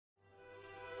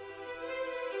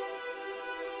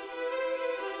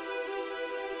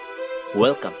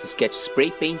Welcome to Skech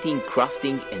spray painting,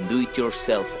 crafting and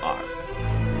do-it-yourself art.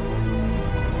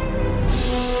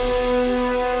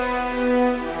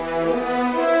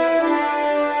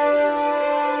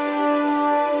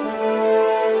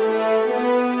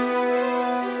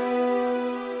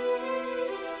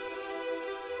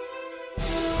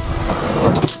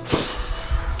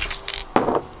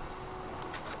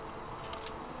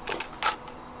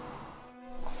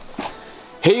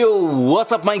 Hey yo,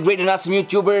 what's up my great and awesome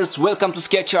YouTubers, welcome to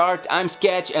Skech Art. I'm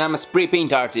Skech and I'm a spray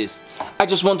paint artist. I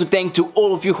just want to thank to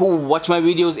all of you who watch my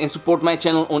videos and support my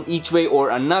channel on each way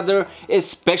or another.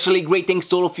 Especially great thanks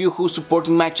to all of you who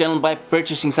supporting my channel by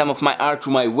purchasing some of my art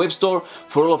through my web store.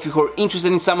 For all of you who are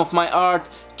interested in some of my art,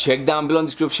 check down below in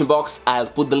the description box, I'll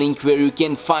put the link where you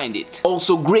can find it.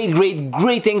 Also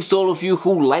great thanks to all of you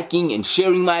who liking and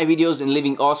sharing my videos and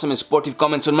leaving awesome and supportive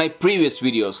comments on my previous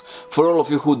videos. For all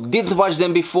of you who didn't watch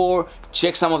them before,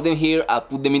 check some of them here, I'll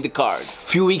put them in the cards.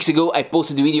 Few weeks ago I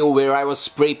posted a video where I was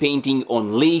spray painting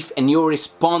on leaf and your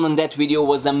response on that video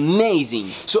was amazing.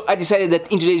 So I decided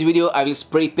that in today's video I will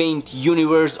spray paint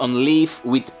universe on leaf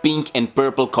with pink and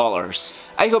purple colors.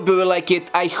 I hope you will like it,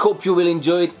 I hope you will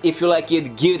enjoy it. If you like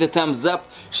it, give it a thumbs up,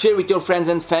 share with your friends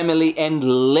and family, and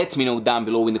let me know down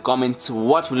below in the comments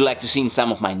what would you like to see in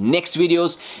some of my next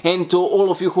videos. And to all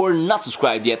of you who are not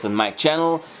subscribed yet on my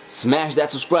channel, smash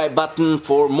that subscribe button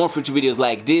for more future videos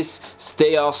like this.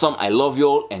 Stay awesome, I love you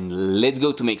all, and let's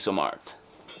go to make some art.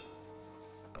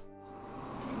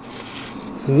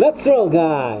 Let's roll,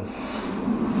 guys!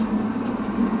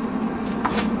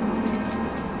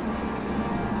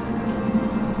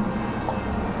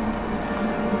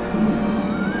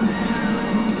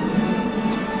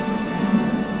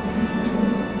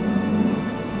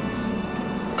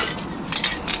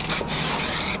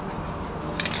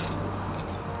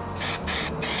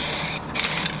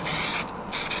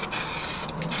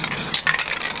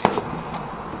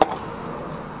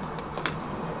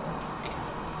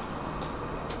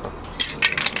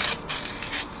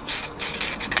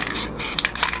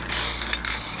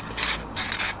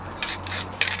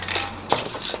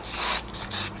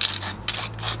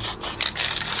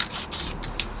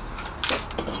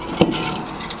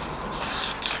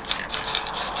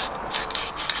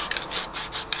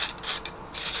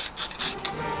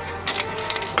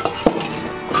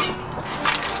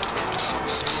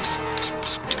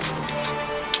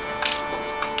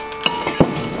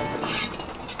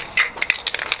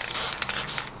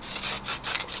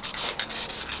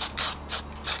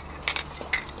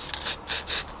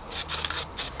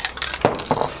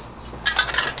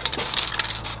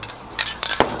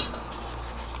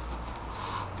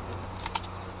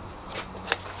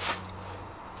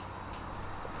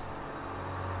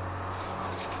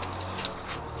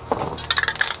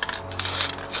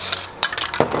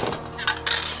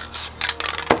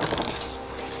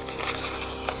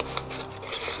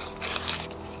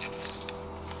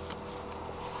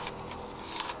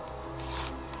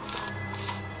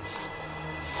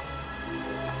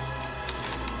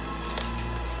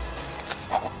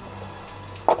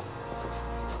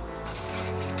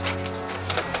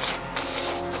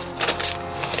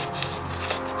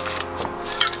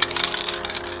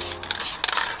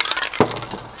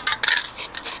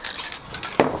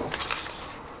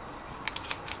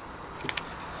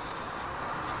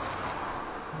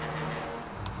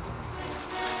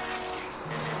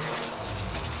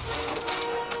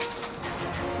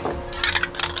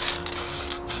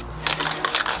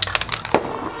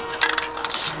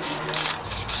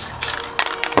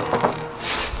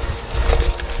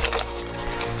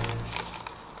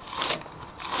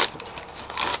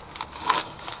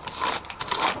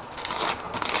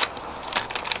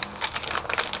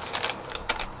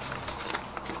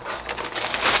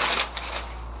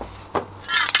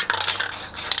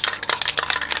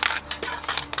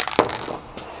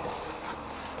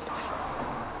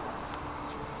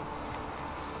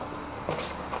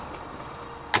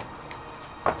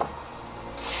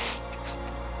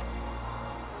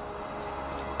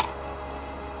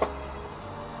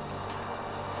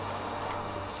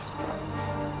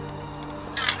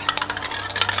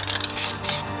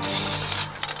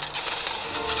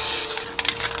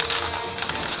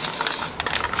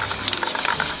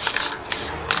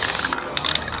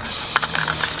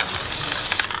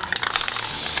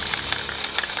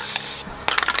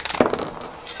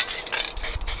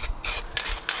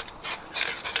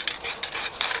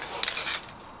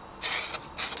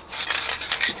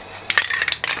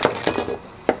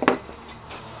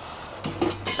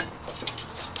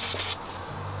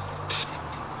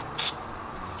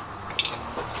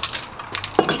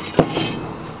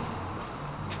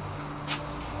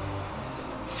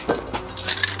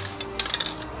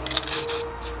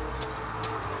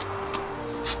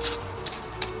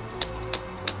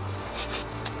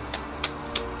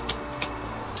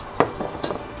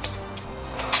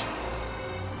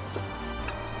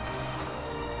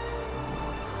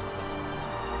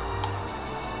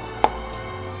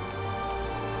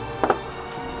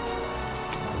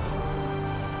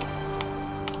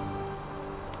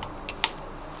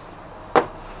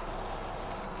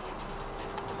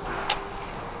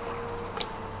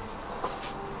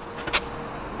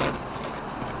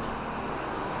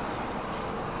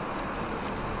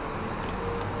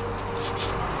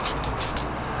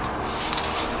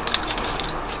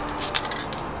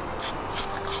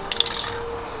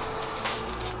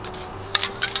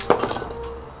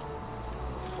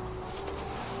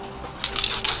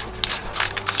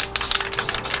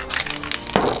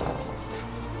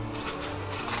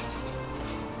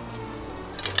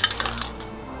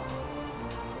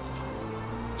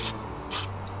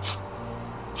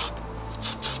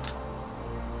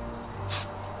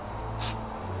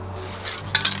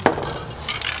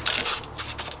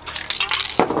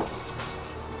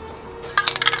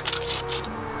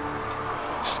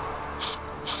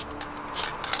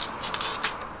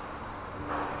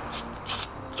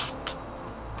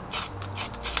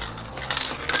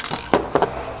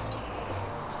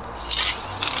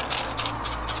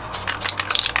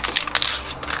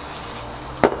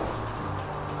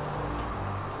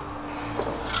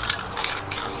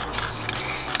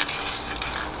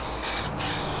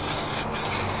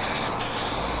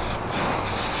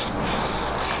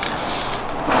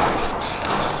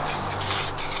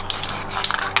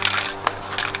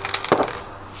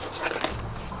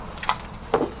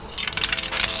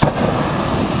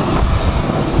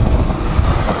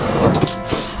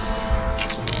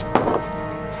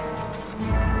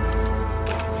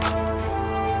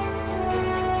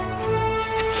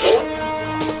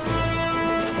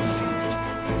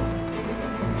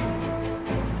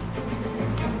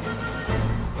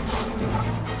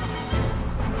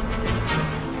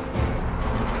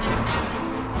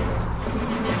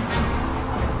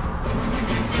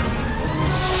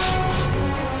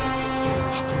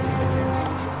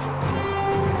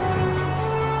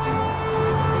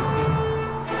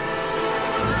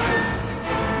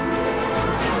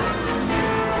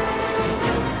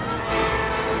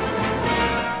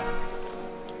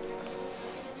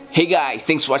 Hey guys,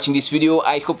 thanks for watching this video.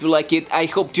 I hope you like it. I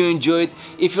hope you enjoy it.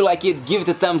 If you like it, give it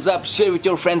a thumbs up, share with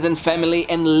your friends and family,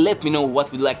 and let me know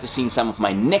what you'd like to see in some of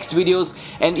my next videos.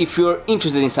 And if you're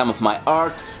interested in some of my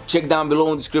art, check down below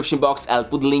in the description box. I'll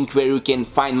put the link where you can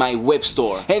find my web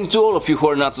store. And to all of you who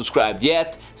are not subscribed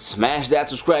yet, smash that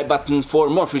subscribe button for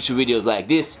more future videos like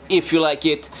this. If you like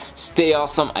it, stay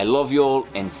awesome, I love you all,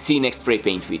 and see you next spray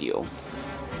paint video.